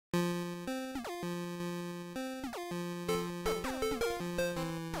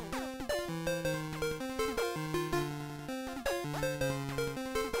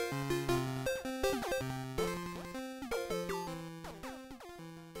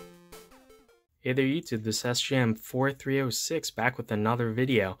Hey there YouTube, this is SGM4306 back with another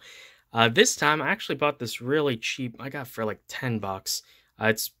video. This time I actually bought this really cheap, I got it for like 10 bucks.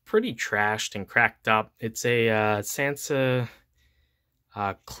 It's pretty trashed and cracked up. It's a Sansa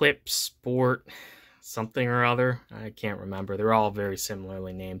Clip Sport something or other. I can't remember. They're all very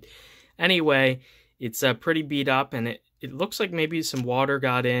similarly named. Anyway, it's pretty beat up and it looks like maybe some water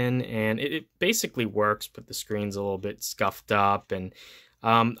got in, and it basically works, but the screen's a little bit scuffed up. And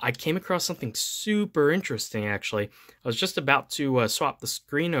I came across something super interesting, actually. I was just about to swap the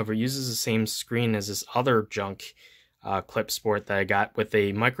screen over. It uses the same screen as this other junk Clip Sport that I got with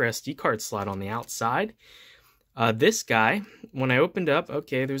a micro SD card slot on the outside. This guy, when I opened up,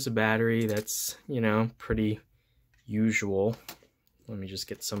 okay, there's a battery. That's, you know, pretty usual. Let me just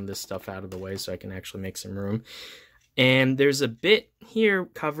get some of this stuff out of the way so I can actually make some room. And there's a bit here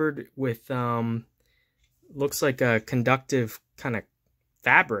covered with, looks like a conductive kind of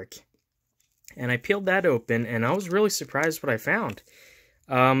fabric. And I peeled that open, and I was really surprised what I found.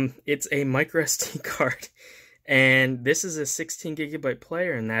 It's a micro SD card. And this is a 16 gigabyte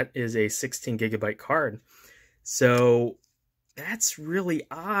player, and that is a 16 gigabyte card. So that's really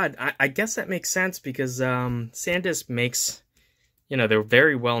odd. I guess that makes sense because Sandisk makes, you know, they're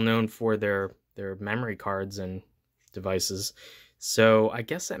very well known for their memory cards and devices. So I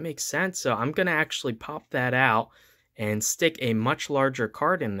guess that makes sense. So I'm going to actually pop that out and stick a much larger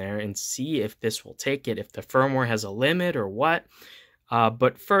card in there and see if this will take it, if the firmware has a limit or what.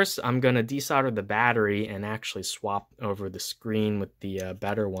 But first, I'm going to desolder the battery and actually swap over the screen with the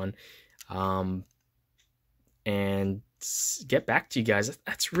better one. And get back to you guys.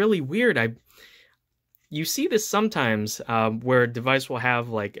 That's really weird. You see this sometimes where a device will have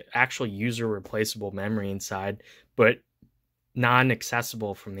like actual user replaceable memory inside, but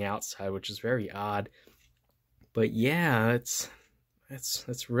non-accessible from the outside, which is very odd. But yeah,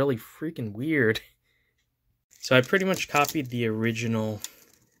 that's really freaking weird. So I pretty much copied the original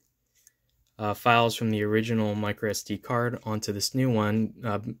files from the original micro SD card onto this new one.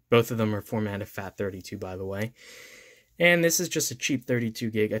 Both of them are formatted FAT32, by the way. And this is just a cheap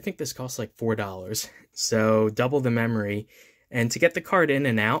 32 gig. I think this costs like $4. So double the memory. And to get the card in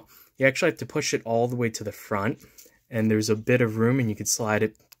and out, you actually have to push it all the way to the front. And there's a bit of room, and you can slide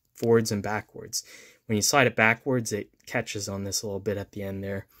it forwards and backwards. When you slide it backwards, it catches on this a little bit at the end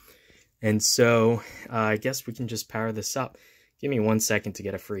there. And so I guess we can just power this up. Give me 1 second to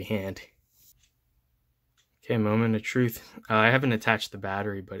get a free hand. Okay, moment of truth. I haven't attached the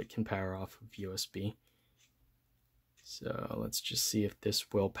battery, but it can power off of USB. So let's just see if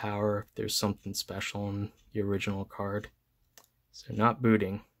this will power, if there's something special in the original card. So not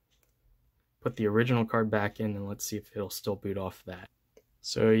booting. Put the original card back in, and let's see if it'll still boot off that.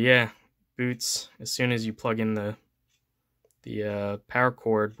 So yeah, boots as soon as you plug in the power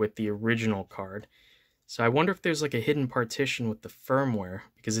cord with the original card. So I wonder if there's like a hidden partition with the firmware,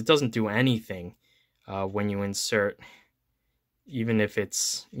 because it doesn't do anything when you insert, even if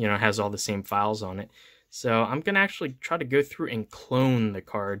it's, you know, has all the same files on it. So I'm going to actually try to go through and clone the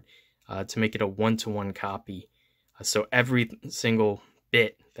card to make it a one-to-one copy. So every single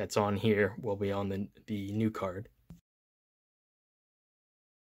bit that's on here will be on the new card.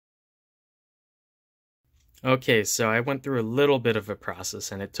 Okay, so I went through a little bit of a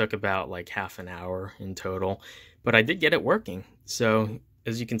process, and it took about like half an hour in total, but I did get it working. So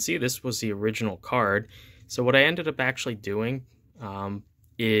as you can see, this was the original card. So what I ended up actually doing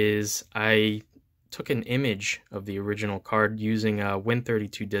is I took an image of the original card using a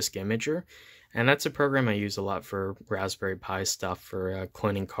Win32 Disk Imager, and that's a program I use a lot for Raspberry Pi stuff, for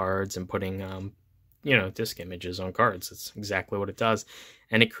cloning cards and putting you know, disk images on cards. That's exactly what it does,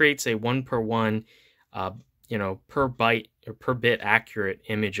 and it creates a 1-per-1 you know, per byte or per bit accurate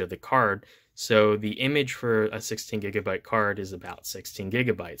image of the card. So the image for a 16 gigabyte card is about 16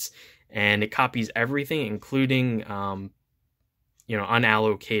 gigabytes, and it copies everything, including you know,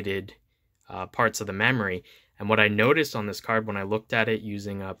 unallocated parts of the memory. And what I noticed on this card when I looked at it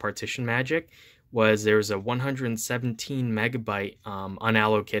using partition magic was there's a 117 megabyte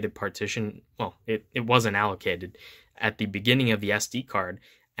unallocated partition. Well, it wasn't allocated at the beginning of the SD card.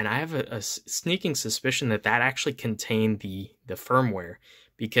 And I have a sneaking suspicion that that actually contained the firmware,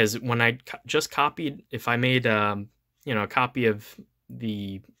 because when I just copied, if I made you know, a copy of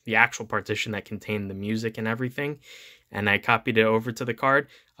the actual partition that contained the music and everything, and I copied it over to the card,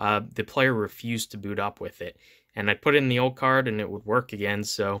 the player refused to boot up with it. And I put it in the old card, and it would work again.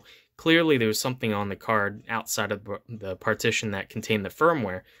 So clearly there was something on the card outside of the partition that contained the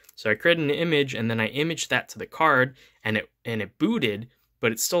firmware. So I created an image, and then I imaged that to the card, and it booted.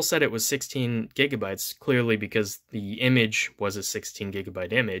 but it still said it was 16 gigabytes, clearly because the image was a 16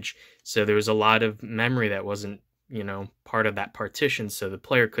 gigabyte image. So there was a lot of memory that wasn't, you know, part of that partition, so the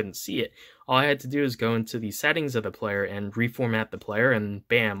player couldn't see it. All I had to do is go into the settings of the player and reformat the player, and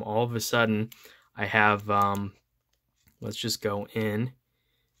bam, all of a sudden I have, let's just go in.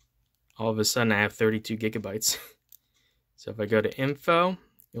 All of a sudden I have 32 gigabytes. So if I go to info,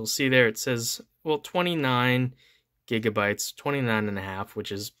 you'll see there it says, well, 29 gigabytes, 29 and a half,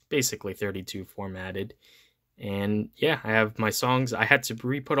 which is basically 32 formatted. And yeah, I have my songs. I had to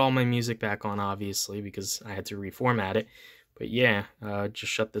re-put all my music back on, obviously, because I had to reformat it. But yeah,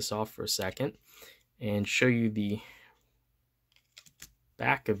 just shut this off for a second and show you the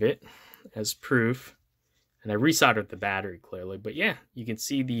back of it as proof. And I resoldered the battery, clearly. But yeah, you can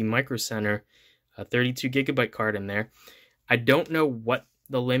see the Micro Center 32 gigabyte card in there. I don't know what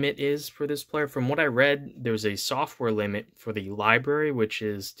the limit is for this player. From what I read, there's a software limit for the library, which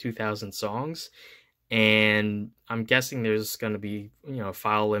is 2,000 songs. And I'm guessing there's going to be, you know, a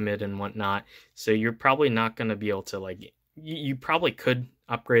file limit and whatnot. So you're probably not going to be able to, like, you probably could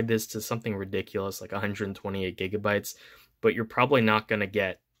upgrade this to something ridiculous, like 128 gigabytes, but you're probably not going to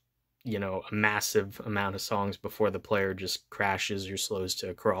get, you know, a massive amount of songs before the player just crashes or slows to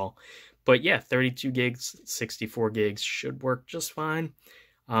a crawl. But yeah, 32 gigs, 64 gigs should work just fine.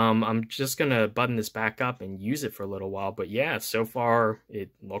 I'm just going to button this back up and use it for a little while. But yeah, so far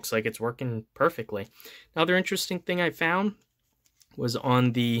it looks like it's working perfectly. Another interesting thing I found was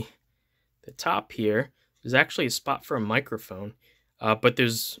on the top here, there's actually a spot for a microphone. But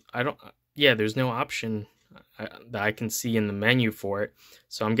there's no option that I can see in the menu for it.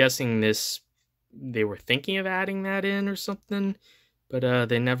 So I'm guessing they were thinking of adding that in or something, but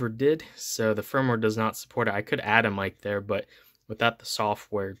they never did. So the firmware does not support it. I could add a mic there, but without the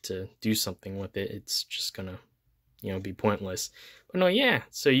software to do something with it, it's just gonna, you know, be pointless. But no, yeah,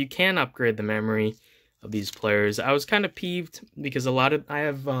 so you can upgrade the memory of these players. I was kind of peeved because I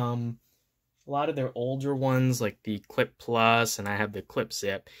have a lot of their older ones, like the Clip Plus, and I have the Clip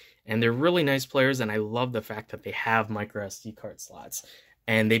Zip, and they're really nice players, and I love the fact that they have micro SD card slots.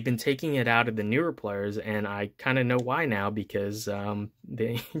 And they've been taking it out of the newer players, and I kind of know why now, because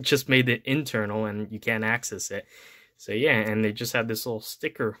they just made it internal and you can't access it. So yeah, and they just have this little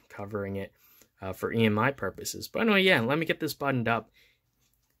sticker covering it for EMI purposes. But anyway, yeah, let me get this buttoned up.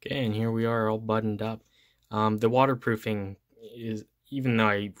 Okay, and here we are all buttoned up. The waterproofing is, even though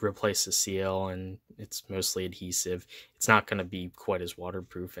I replaced the seal and it's mostly adhesive, it's not going to be quite as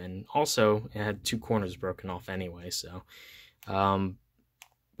waterproof. And also, it had 2 corners broken off anyway, so...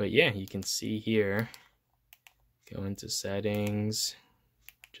 but yeah, you can see here, go into settings,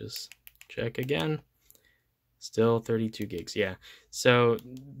 just check again. Still 32 gigs, yeah. So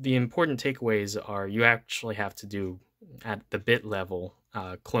the important takeaways are you actually have to do, at the bit level,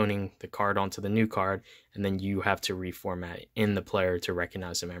 cloning the card onto the new card, and then you have to reformat in the player to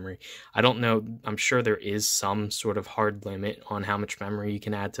recognize the memory. I don't know, I'm sure there is some sort of hard limit on how much memory you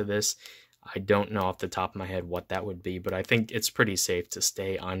can add to this. I don't know off the top of my head what that would be, but I think it's pretty safe to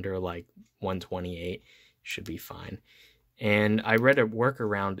stay under like 128. Should be fine. And I read a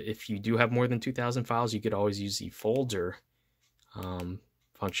workaround. If you do have more than 2,000 files, you could always use the folder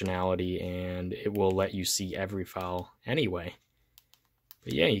functionality, and it will let you see every file anyway.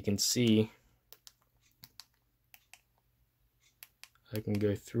 But yeah, you can see I can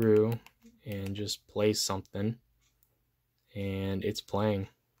go through and just play something, and it's playing.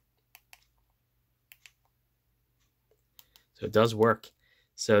 So it does work.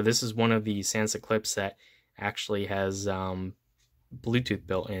 So this is one of the Sansa clips that actually has Bluetooth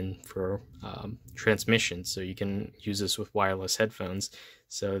built in for transmission, so you can use this with wireless headphones.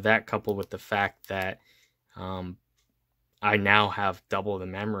 So that, coupled with the fact that I now have double the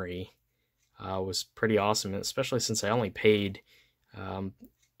memory, was pretty awesome, especially since I only paid,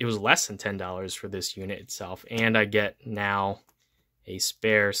 it was less than $10 for this unit itself, and I get now a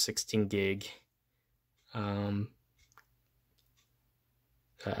spare 16 gig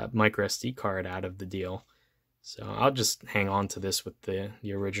micro SD card out of the deal. So I'll just hang on to this with the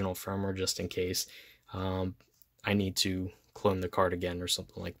original firmware just in case I need to clone the card again or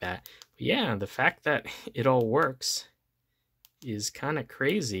something like that. But yeah, the fact that it all works is kind of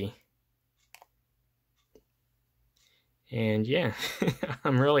crazy. And yeah,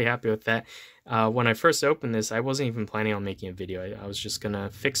 I'm really happy with that. When I first opened this, I wasn't even planning on making a video. I was just gonna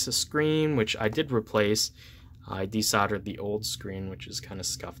fix the screen, which I did replace. I desoldered the old screen, which is kind of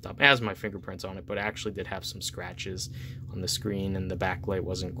scuffed up. It has my fingerprints on it, but it actually did have some scratches on the screen, and the backlight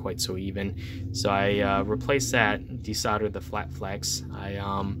wasn't quite so even. So I replaced that, desoldered the flat flex. I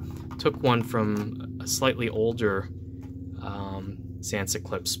took one from a slightly older Sansa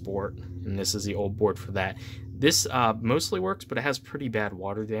Clip Sport, and this is the old board for that. This mostly works, but it has pretty bad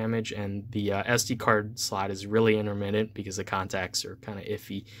water damage, and the SD card slot is really intermittent because the contacts are kind of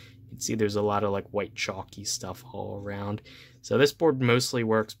iffy. You can see there's a lot of like white chalky stuff all around. So this board mostly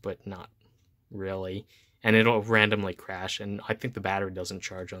works, but not really. And it'll randomly crash, and I think the battery doesn't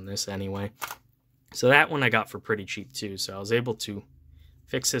charge on this anyway. So that one I got for pretty cheap too, so I was able to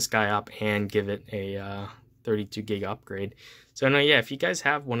fix this guy up and give it a 32 gig upgrade. So no, yeah, if you guys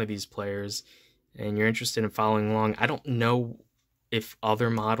have one of these players and you're interested in following along, I don't know if other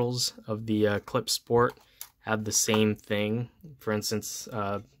models of the Clip Sport have the same thing. For instance,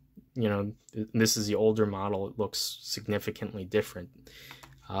 you know, this is the older model. It looks significantly different.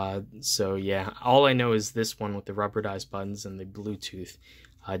 So yeah, all I know is this one with the rubberized buttons and the Bluetooth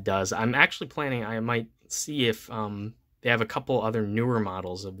does. I'm actually planning, I might see if they have a couple other newer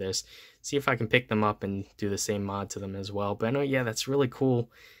models of this, see if I can pick them up and do the same mod to them as well. But I know, yeah, that's really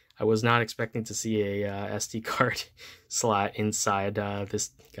cool. I was not expecting to see a SD card slot inside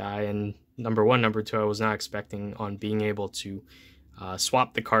this guy, and number one. Number two, I was not expecting on being able to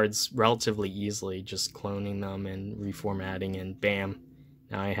swap the cards relatively easily, just cloning them and reformatting, and bam,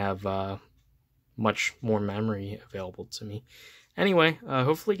 now I have much more memory available to me. Anyway,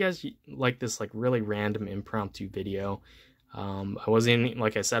 hopefully you guys like this like really random impromptu video. I wasn't,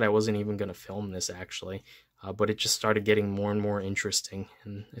 like I said, I wasn't even going to film this actually, but it just started getting more and more interesting,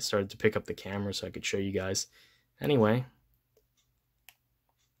 and I started to pick up the camera so I could show you guys. Anyway,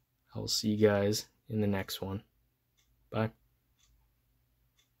 I will see you guys in the next one. Bye.